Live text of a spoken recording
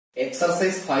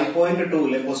Exercise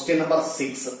 5.2 question number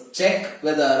 6. Check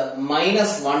whether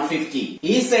minus 150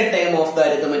 is a term of the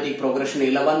arithmetic progression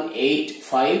 11, 8,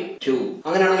 5, 2.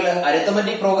 അങ്ങനെയാണെങ്കിൽ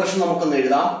arithmetic progression നമുക്കൊന്ന്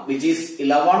എഴുതാം, which is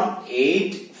 11,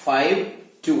 8, 5,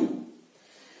 2.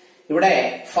 ഇവിടെ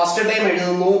first term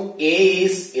എഴുതുന്നു a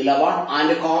is 11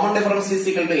 and common difference is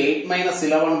equal to 8 minus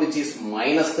 11 which is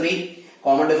minus 3.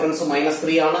 Common difference minus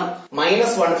 3 ആണ്.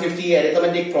 Minus 150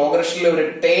 arithmetic progressionലെ ഒരു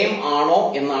term ആണോ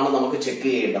എന്നാണ് നമുക്ക് ചെക്ക്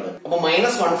ചെയ്യേണ്ടത്. അപ്പൊ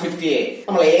minus 150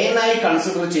 നമ്മൾ a നായി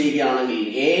കൺസിഡർ ചെയ്യുകയാണെങ്കിൽ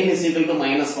a is equal to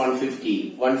minus 150.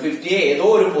 150 ഏതോ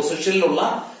ഒരു പൊസിഷനിലുള്ള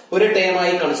ഒരു ടേം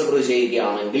ആയി കൺസിഡർ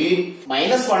ചെയ്യുകയാണെങ്കിൽ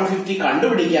minus 150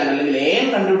 കണ്ടുപിടിക്കാൻ അല്ലെങ്കിൽ a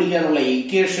കണ്ടുപിടിക്കാനുള്ള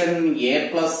equation a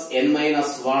plus n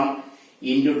minus 1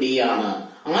 into d ആണ്.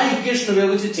 ആ ഇക്വേഷൻ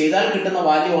ഉപയോഗിച്ച് ചെയ്താൽ കിട്ടുന്ന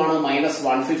വാല്യൂ ആണ് minus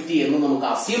 150 എന്ന് നമുക്ക്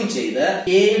അസ്യൂം ചെയ്ത്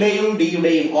എയുടെയും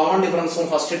ഡിയുടെയും കോമൺ ഡിഫറൻസും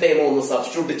ഫസ്റ്റ് ടൈമും ഒന്ന്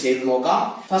സബ്സ്റ്റിറ്റ്യൂട്ട് ചെയ്ത് നോക്കാം.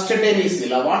 First time is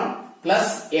 11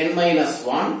 plus n minus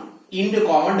 1 into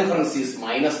common difference is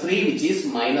minus 3 which is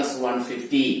minus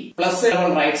 150 plus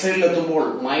 11 right സൈഡിൽ എത്തുമ്പോൾ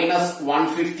minus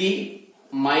 150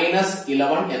 minus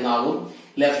 11 എന്നാകും.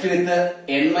 Left with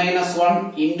n minus 1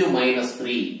 into minus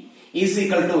 3 is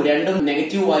equal to രണ്ടും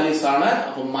നെഗറ്റീവ് വാല്യൂസ് ആണ്.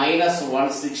 അപ്പൊ minus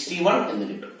 161 എന്ന്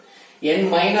കിട്ടും. n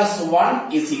minus 1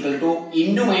 is equal to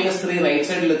into minus 3 right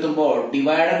സൈഡിൽ എത്തുമ്പോൾ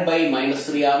ഡിവൈഡഡ് ബൈ minus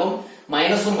 3 ആകും.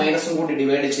 മൈനസും മൈനസും കൂടി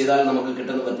ഡിവൈഡ് ചെയ്താൽ നമുക്ക്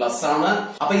കിട്ടുന്നത് പ്ലസ് ആണ്.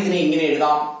 അപ്പൊ ഇതിനെ ഇങ്ങനെ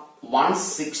എഴുതാം,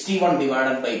 161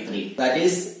 divided by 3. That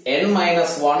is n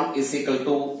minus 1 is equal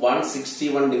to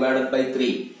 161 divided by 3.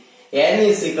 n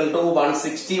is equal to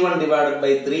 161 divided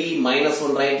by 3 minus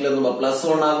 1 റൈറ്റിൽ എത്തുമ്പോൾ പ്ലസ്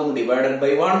 1 ആകും divided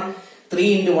by 1. 3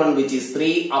 into 1 which is 3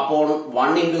 upon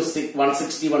 1 into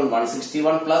 161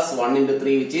 161 plus 1 into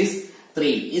 3 which is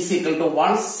 3 is equal to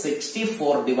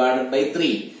 164 divided by 3.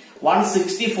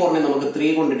 164 ne നമുക്ക് 3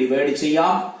 കൊണ്ട് divide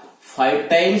ചെയ്യാം. 5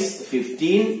 times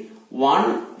 15 1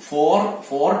 4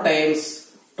 4 times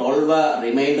 12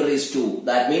 remainder is 2.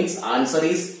 That means answer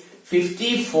is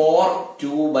 54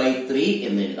 2 by 3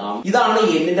 എന്ന് എഴുതാം. ഇതാണ്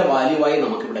n ന്റെ value ആയി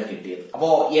നമുക്ക് ഇവിടെ കിട്ടിയത്.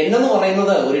 അപ്പോ n എന്ന്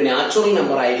പറയുന്നത് ഒരു നാച്ചുറൽ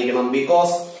നമ്പർ ആയിരിക്കണം.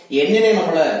 ബിക്കോസ് n നെ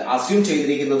നമ്മൾ അസ്യൂം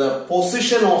ചെയ്തിരിക്കുന്നത്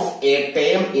position of A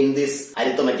term in this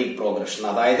arithmetic progression.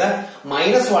 അതായത്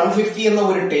minus 150 എന്ന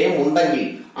ഒരു ടേം ഉണ്ടെങ്കിൽ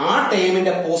ആ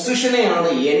ടേമിന്റെ പൊസിഷനെയാണ്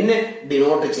n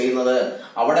ഡിനോട്ട് ചെയ്യുന്നത്.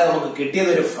 അവിടെ നമുക്ക്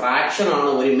കിട്ടിയത് ഒരു ഫ്രാക്ഷൻ ആണ്,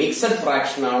 ഒരു മിക്സഡ്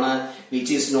ഫ്രാക്ഷൻ ആണ്,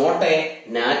 which is not A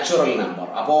natural number.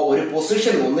 അപ്പോ ഒരു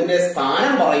പൊസിഷൻ, ഒന്നിന്റെ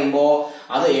സ്ഥാനം പറയുമ്പോ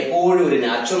അത് എപ്പോഴും ഒരു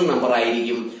നാച്ചുറൽ നമ്പർ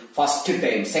ആയിരിക്കും. First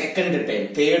time, second time,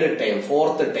 third time,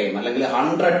 fourth time അല്ലെങ്കിൽ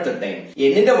 100th ടൈം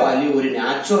എന്നിന്റെ വാല്യൂ ഒരു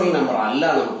നാച്ചുറൽ നമ്പർ അല്ല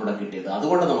നമുക്കിവിടെ കിട്ടിയത്.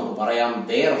 അതുകൊണ്ട് നമുക്ക് പറയാം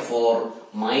therefore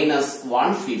minus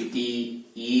 150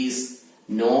 is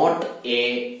not a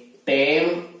term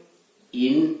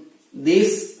in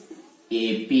this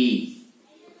AP.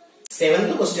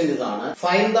 7th question ഇതാണ്.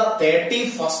 Find the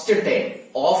 31st term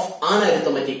of an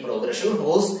arithmetic progression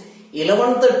whose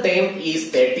 11th term is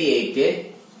 38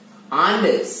 and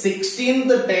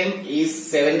 16th term is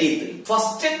 73.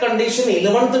 First condition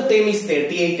 11th term is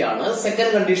 38 ആണ്. Second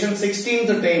condition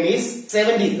 16th term is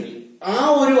 73. ആ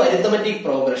ഒരു arithmetic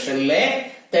progressionലെ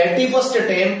 31st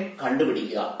term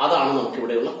കണ്ടുപിടിക്കുക. അതാണ് നമുക്ക്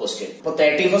ഇവിടെയുള്ള question. അപ്പൊ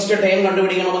 31st term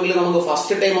കണ്ടുപിടിക്കണമെങ്കിൽ നമുക്ക്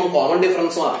first ടൈമും കോമൺ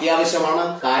ഡിഫറൻസും അത്യാവശ്യമാണ്.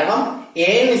 കാരണം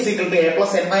a is equal to a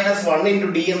plus n minus 1 into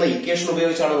d എന്ന ഇക്വേഷൻ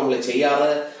ഉപയോഗിച്ചാണ് നമ്മൾ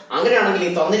ചെയ്യാറ്. അങ്ങനെയാണെങ്കിൽ ഈ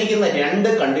തന്നിരിക്കുന്ന രണ്ട്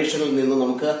കണ്ടീഷനിൽ നിന്ന്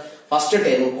നമുക്ക് ഫസ്റ്റ്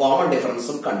ടേമും കോമൺ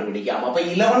ഡിഫറൻസും കണ്ടുപിടിക്കാം. അപ്പൊ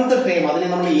 11th ടേം അതിനെ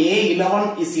നമ്മൾ a11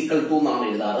 is equal to എന്നാണ്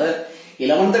എഴുതാറ്.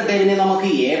 11th ടേമിനെ നമുക്ക്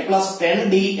a plus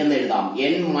 10d എന്ന് എഴുതാം.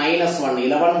 n minus 1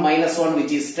 11 minus 1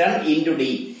 which is 10 into d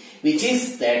which is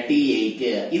 38.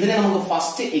 ഇതിനെ നമുക്ക്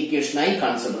ഫസ്റ്റ് ഇക്വേഷനായി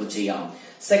കൺസിഡർ ചെയ്യാം.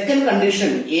 സെക്കൻഡ്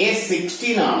കണ്ടീഷൻ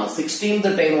a16 ആണ്, 16th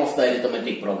term of the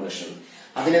arithmetic progression.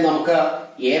 അതിനെ നമുക്ക്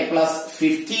a plus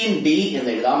 15d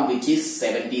എന്ന് എഴുതാം which is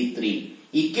 73.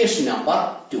 Equation number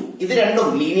 2. ഇത് രണ്ടും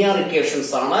ലീനിയർ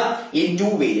ഇക്വേഷൻസ് ആണ് ഇൻ 2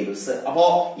 വേരിയബിൾസ്. അപ്പോ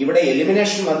ഇവിടെ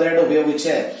എലിമിനേഷൻ മെത്തേഡ്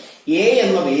ഉപയോഗിച്ച് a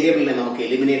എന്ന വേരിയബിളിനെ നമുക്ക്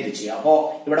എലിമിനേറ്റ് ചെയ്യാം. അപ്പോ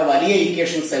ഇവിടെ വലിയ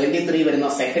ഇക്വേഷൻ 73 വരുന്ന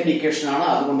സെക്കൻഡ് ഇക്വേഷൻ ആണ്.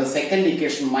 അതുകൊണ്ട് second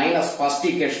equation minus first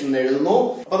equation എന്ന് എഴുതുന്നു.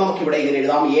 അപ്പൊ നമുക്ക് ഇവിടെ ഇങ്ങനെ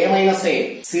എഴുതാം, a minus a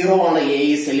 0 ആണ്, a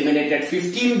is eliminated.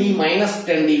 15d minus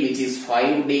 10d which is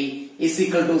 5d is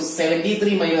equal to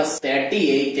 73 minus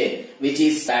 38 which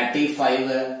is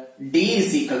 35. d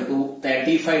is equal to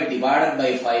 35 divided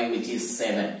by 5 which is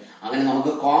 7. അങ്ങനെ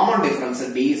നമുക്ക് കോമൺ ഡിഫറൻസ്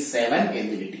d7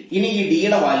 എന്ന് കിട്ടി. ഇനി ഈ d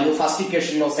യുടെ വാല്യൂ ഫസ്റ്റ്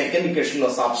ഇക്വേഷനിലോ സെക്കൻഡ് ഇക്വേഷനിലോ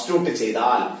സബ്സ്റ്റിറ്റ്യൂട്ട്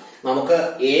ചെയ്താൽ നമുക്ക്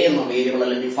a എന്ന വേരിയബിൾ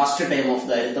അല്ലെങ്കിൽ first time of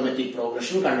the arithmetic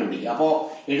progression കണ്ടുപിടിക്കുക. അപ്പോ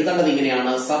എഴുതേണ്ടത്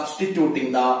ഇങ്ങനെയാണ്,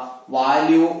 substituting the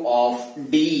value of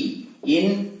d in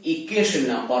equation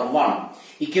number 1.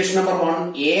 Equation number 1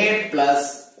 a plus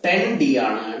 10d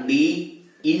ആണ്. d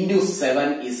into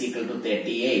 7 is equal to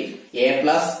 38. A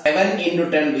plus 7 into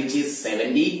 10 which is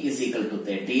 70 is equal to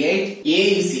 38. A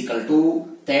is equal to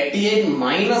 38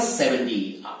 minus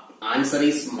 70. Answer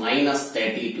is minus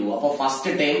 32. അപ്പോൾ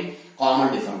first time common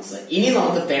difference. ഇനി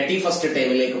നമുക്ക് 31st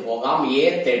ടൈമിലേക്ക് പോകാം. A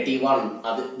 31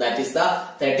 that is the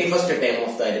 31st time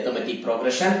of the arithmetic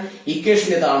progression.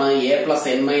 Equation ഇതാണ്. A plus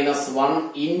n minus 1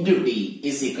 into d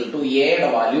is equal to A യുടെ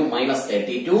value minus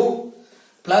 32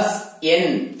 plus n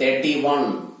 31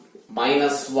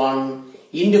 minus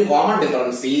 1 into common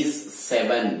difference is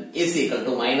 7 is equal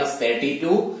to minus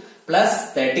 32 plus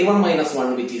 31 minus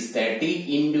 1 which is 30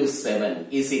 into 7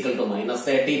 is equal to minus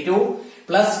 32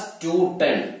 plus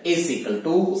 210 is equal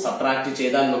to subtract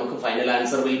ചെയ്താൽ നമുക്ക് final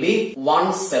answer will be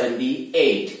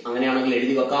 178. അങ്ങനെയാണെങ്കിൽ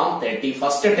എഴുതി വെക്കാം.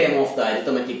 31st term of the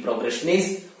arithmetic progression is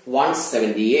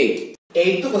 178.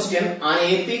 8th question. An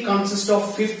AP consists of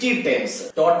 50 terms.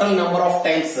 Total number of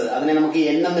terms അതിനെ നമുക്ക്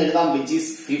n എന്ന് എഴുതാം which is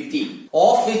 50.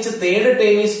 Of which third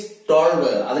term is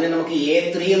 12. അതിനെ നമുക്ക്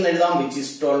A3 എന്ന് എഴുതാം which is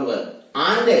 12.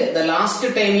 And the last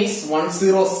term is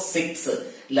 106.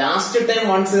 Last term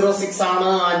 106 ആണ്.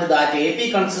 And that AP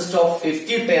consists of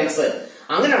 50 terms.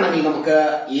 അങ്ങനെയാണെങ്കിൽ നമുക്ക്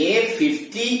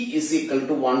A50 is equal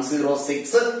to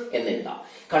 106 എന്ന് എഴുതാം.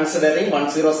 Considering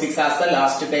 106 as the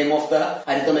last term of the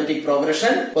arithmetic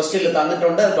progression. Question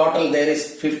തന്നിട്ടുണ്ട്. Total there is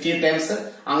 50 terms.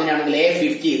 അങ്ങനെയാണെങ്കിൽ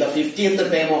A50, the 50th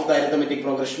term of the arithmetic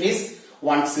progression is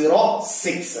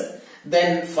 106. Then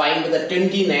find the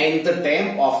 29th term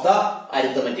of the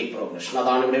arithmetic progression.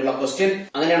 അതാണ് ഇവിടെയുള്ള question.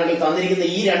 അങ്ങനെയാണെങ്കിൽ തന്നിരിക്കുന്ന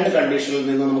ഈ രണ്ട് കണ്ടീഷനിൽ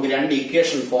നിന്ന് നമുക്ക് രണ്ട്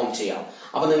ഇക്വേഷൻ ഫോം ചെയ്യാം.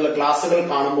 അപ്പൊ നിങ്ങൾ ക്ലാസ്സുകൾ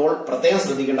കാണുമ്പോൾ പ്രത്യേകം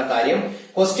ശ്രദ്ധിക്കേണ്ട കാര്യം,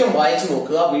 ക്വസ്റ്റ്യൻ വായിച്ചു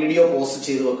നോക്കുക, വീഡിയോ പോസ്റ്റ്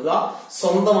ചെയ്തു വെക്കുക,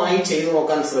 സ്വന്തമായി ചെയ്തു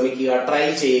നോക്കാൻ ശ്രമിക്കുക, ട്രൈ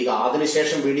ചെയ്യുക.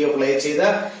 അതിനുശേഷം വീഡിയോ പ്ലേ ചെയ്ത്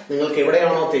നിങ്ങൾക്ക്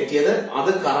എവിടെയാണോ തെറ്റിയത്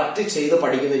അത് കറക്റ്റ് ചെയ്ത്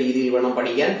പഠിക്കുന്ന രീതിയിൽ വേണം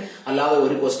പഠിക്കാൻ. അല്ലാതെ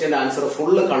ഒരു ക്വസ്റ്റ്യൻ ആൻസർ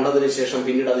ഫുള്ള് കണ്ടതിന് ശേഷം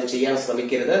പിന്നീട് അത് ചെയ്യാൻ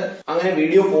ശ്രമിക്കരുത്. അങ്ങനെ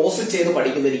വീഡിയോ പോസ്റ്റ് ചെയ്ത്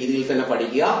പഠിക്കുന്ന രീതിയിൽ തന്നെ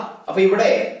പഠിക്കുക. അപ്പൊ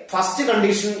ഇവിടെ ഫസ്റ്റ്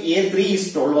കണ്ടീഷൻ A3 is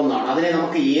 12 എന്നാണ്. അതിനെ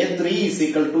നമുക്ക് A3 is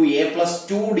equal to A plus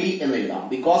 2D എന്ന് എഴുതാം.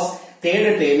 Because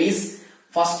third term is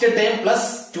first term plus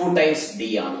 2 times D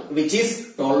ആണ്, which is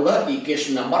 12,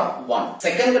 equation number 1.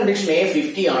 Second condition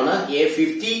A50 ആണ്.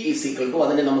 A50 is equal to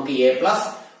അതിനെ നമുക്ക് A plus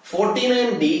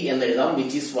 49D എന്ന് എഴുതാം,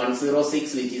 which is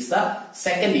 106, which is the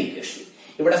second equation.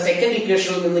 ഇവിടെ second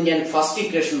ഇക്വേഷനിൽ നിന്ന് ഞാൻ ഫസ്റ്റ്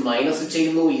ഇക്വേഷൻ മൈനസ്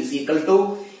ചെയ്യുന്നു. is equal to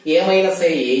A minus A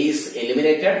is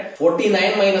eliminated. 49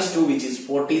 minus 2 which is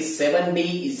 47D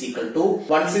is equal to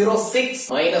 106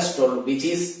 minus 12 which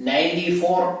is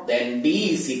 94. Then D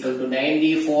is equal to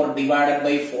 94 divided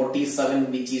by 47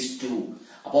 which is 2.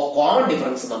 അപ്പോ common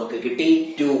difference നമുക്ക് കിട്ടി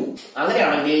 2.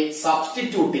 അങ്ങനെയാണെങ്കിൽ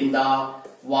substituting the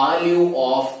value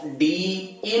of D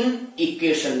in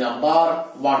equation number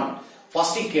 1.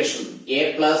 First equation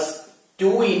A plus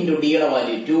 2 into D യുടെ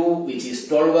value 2 which is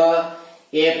 12.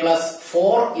 A plus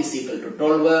 4 is equal to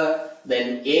 12. Then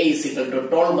A is equal to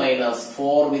 12 minus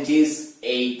 4 which is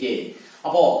 8.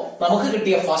 അപ്പോ നമുക്ക്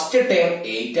കിട്ടിയ first term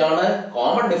 8 ആണ്.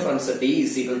 Common difference D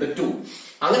is equal to 2.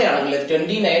 അങ്ങനെയാണെങ്കിൽ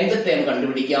 29th term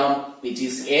കണ്ടുപിടിക്കാം, which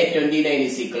is A29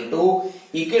 is equal to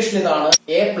equation ഇതാണ്.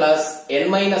 A plus n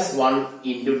minus 1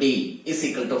 into D is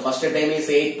equal to first term is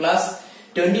 8 plus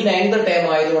 29th term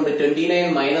ആയതുകൊണ്ട്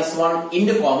 29 minus 1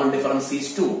 into common difference is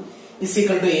 2 is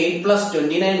equal to 8 plus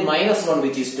 29 minus 1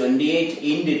 which is 28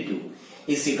 into 2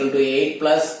 is equal to 8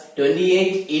 plus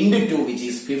 28 into 2 which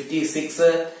is 56.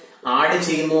 Add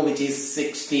ചെയ്യുന്നു which is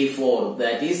 64.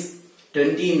 That is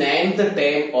 29th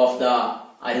term of the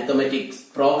arithmetic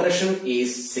progression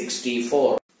is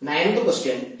 64. 9th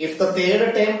question. If the third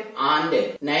term and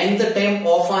 9th term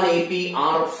of an AP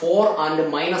are 4 and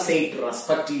minus 8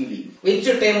 respectively, which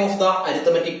term of the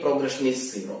arithmetic progression is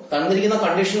 0? തന്നിരിക്കുന്ന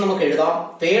condition നമുക്ക് എഴുതാം.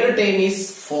 Third term is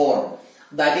 4.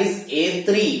 That is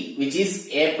A3 which is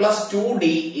A plus 2D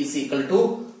is equal to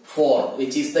 4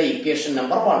 which is the equation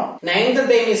number 1. 9th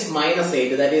term is minus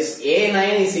 8. That is A9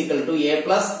 is equal to A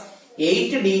plus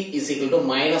 8D is equal to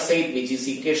minus 8 which is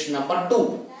equation number 2.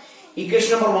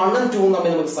 Equation number 1 and 2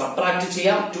 തമ്മിൽ നമുക്ക് subtract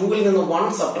ചെയ്യാം. 2 ൽ നിന്ന് 1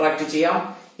 subtract ചെയ്യാം.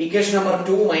 Equation number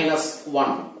 2 minus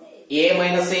 1. A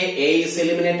minus A is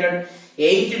eliminated.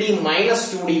 8D minus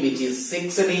 2D which is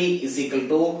 6D is equal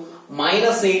to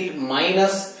minus 8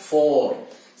 minus 4.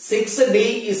 6D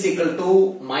is equal to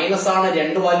minus ആണ്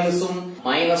രണ്ട് വാല്യൂസും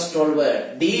minus 12.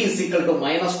 D is equal to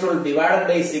minus 12 divided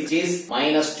by 6 is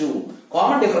minus 2.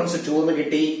 Common difference 2 എന്ന്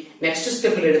കിട്ടി. Next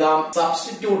സ്റ്റെപ്പിൽ എഴുതാം.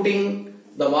 Substituting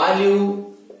the value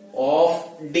of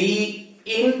D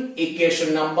in equation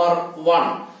number 1.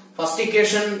 First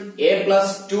equation A plus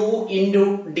 2 into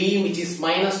D which is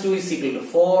minus 2 is equal to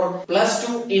 4 plus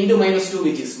 2 into minus 2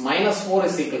 which is minus 4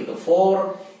 is equal to 4.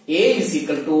 A is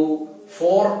equal to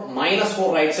 4 minus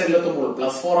 4 right side letumbol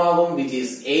plus 4 ആകും which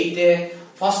is 8.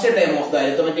 First term of the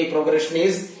arithmetic progression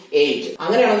is 8.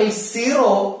 അങ്ങനെയാണെങ്കിൽ 0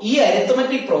 ഈ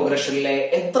arithmetic പ്രോഗ്രഷനിലെ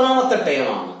എത്രാമത്തെ term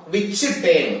ആണ്? Which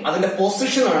term? അതിന്റെ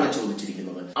position ആണ് ചോദിച്ചിരിക്കുന്നത്.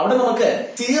 അവിടെ നമുക്ക്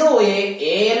 0യെ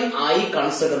an ആയി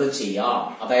കൺസിഡർ ചെയ്യാം.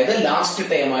 അതായത് ലാസ്റ്റ്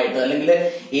ടേം ആയിട്ട് അല്ലെങ്കിൽ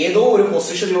ഏതോ ഒരു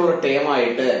പൊസിഷനിലുള്ള ടേം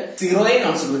ആയിട്ട് 0യെ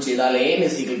കൺസിഡർ ചെയ്താൽ an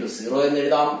is equal to 0 എന്ന്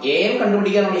എഴുതാം. an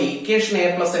കണ്ടുപിടിക്കാനുള്ള equation a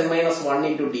plus n minus 1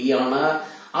 into d ആണ്.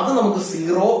 അത് നമുക്ക്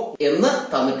 0 എന്ന്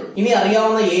തന്നിട്ടുണ്ട്. ഇനി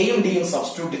അറിയാവുന്ന എയും ഡിയും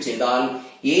സബ്സ്റ്റിറ്റ്യൂട്ട് ചെയ്താൽ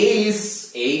a is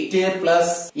 8 plus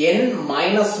n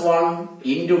minus 1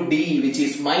 into d which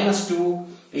is minus 2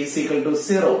 is equal to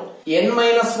 0. n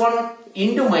minus 1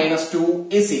 into minus 2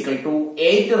 is equal to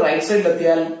 8 right side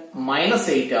എത്തിയാൽ minus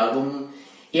 8 ആകും.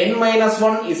 n minus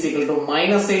 1 is equal to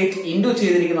minus 8 into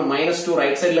ചെയ്തിരിക്കുന്ന minus 2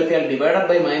 right side എത്തിയാൽ divided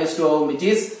by minus 2 ആകും which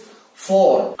is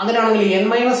 4. അങ്ങനെയാണെങ്കിൽ n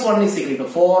minus 1 is equal to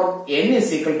 4, n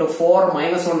is equal to 4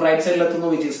 minus 1 right side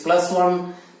എത്തുന്നു which is plus 1.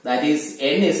 That is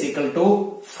n is equal to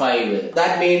 5.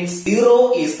 That means 0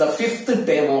 is the fifth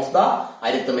term of the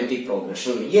arithmetic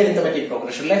progression. ഈ arithmetic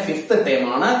progressionലെ fifth term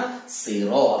ആണ്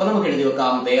 0. അപ്പൊ നമുക്ക് എഴുതി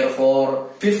വെക്കാം therefore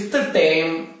fifth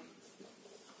term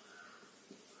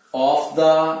of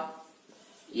the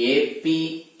AP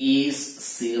is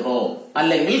 0.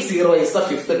 അല്ലെങ്കിൽ 0 is the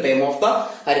fifth term of the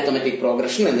arithmetic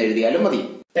progression എന്ന് എഴുതിയാലും മതി.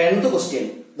 10th question.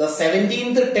 The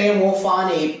 17th term of an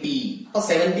AP. അപ്പൊ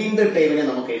 17th termനെ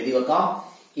നമുക്ക് എഴുതി വെക്കാം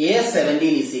A17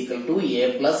 is equal to A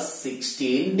plus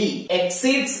 16D.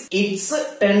 Exceeds its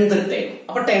 10th term.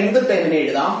 അപ്പൊ 10th termനെ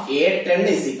എഴുതാം A10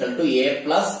 is equal to A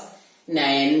plus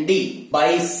 9D by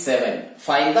 7.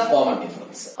 Find the common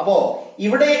difference. അപ്പോ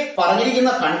ഇവിടെ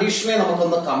പറഞ്ഞിരിക്കുന്ന കണ്ടീഷനെ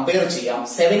നമുക്കൊന്ന് കമ്പയർ ചെയ്യാം.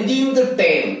 17th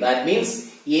term, that means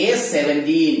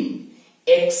A17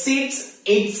 exceeds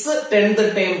its 10th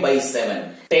term by 7.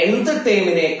 10th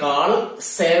termനേക്കാൾ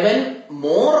 7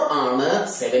 more ആണ്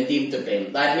 17th term.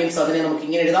 That means അതിനെ നമുക്ക്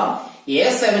ഇങ്ങനെ എഴുതാം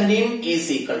A17 is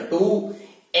equal to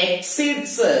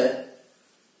exceeds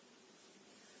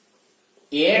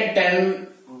A10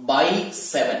 by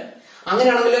 7.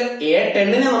 അങ്ങനെയാണെങ്കിൽ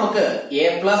A10നെ നമുക്ക് A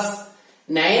plus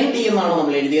 9D എന്നാണ്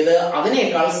നമ്മൾ എഴുതിയത്.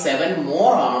 അതിനേക്കാൾ 7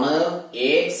 more ആണ്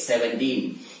A17.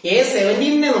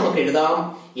 A17നെ നമുക്ക് എഴുതാം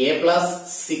A plus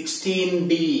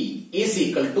 16D is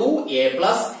equal to A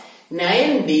plus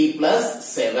 9D plus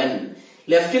 7.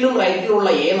 ലെഫ്റ്റിലും റൈറ്റിലുള്ള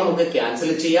A നമുക്ക്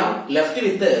ക്യാൻസൽ ചെയ്യാം. ലെഫ്റ്റ്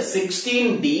വിത്ത്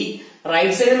 16D,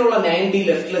 റൈറ്റ് സൈഡിലുള്ള 9D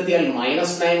ലെഫ്റ്റിലെത്തിയാൽ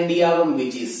മൈനസ് 9D ആകും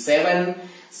which is 7.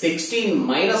 16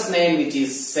 minus 9 which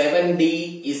is 7D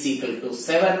is equal to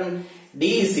 7. D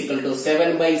is equal to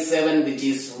 7 by 7 which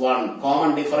is 1.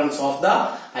 Common difference of the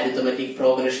arithmetic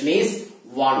progression is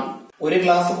 1. ഒരു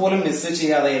class പോലും miss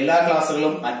ചെയ്യാതെ എല്ലാ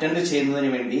ക്ലാസ്സുകളും attend ചെയ്യുന്നതിന്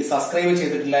വേണ്ടി subscribe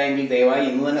ചെയ്തിട്ടില്ല എങ്കിൽ ദയവായി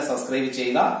ഇന്ന് തന്നെ സബ്സ്ക്രൈബ്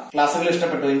ചെയ്യുക. ക്ലാസ്സുകൾ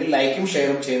ഇഷ്ടപ്പെട്ടുവെങ്കിൽ ലൈക്കും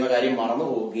ഷെയറും ചെയ്യുന്ന കാര്യം മറന്നു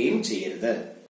പോവുകയും ചെയ്യരുത്.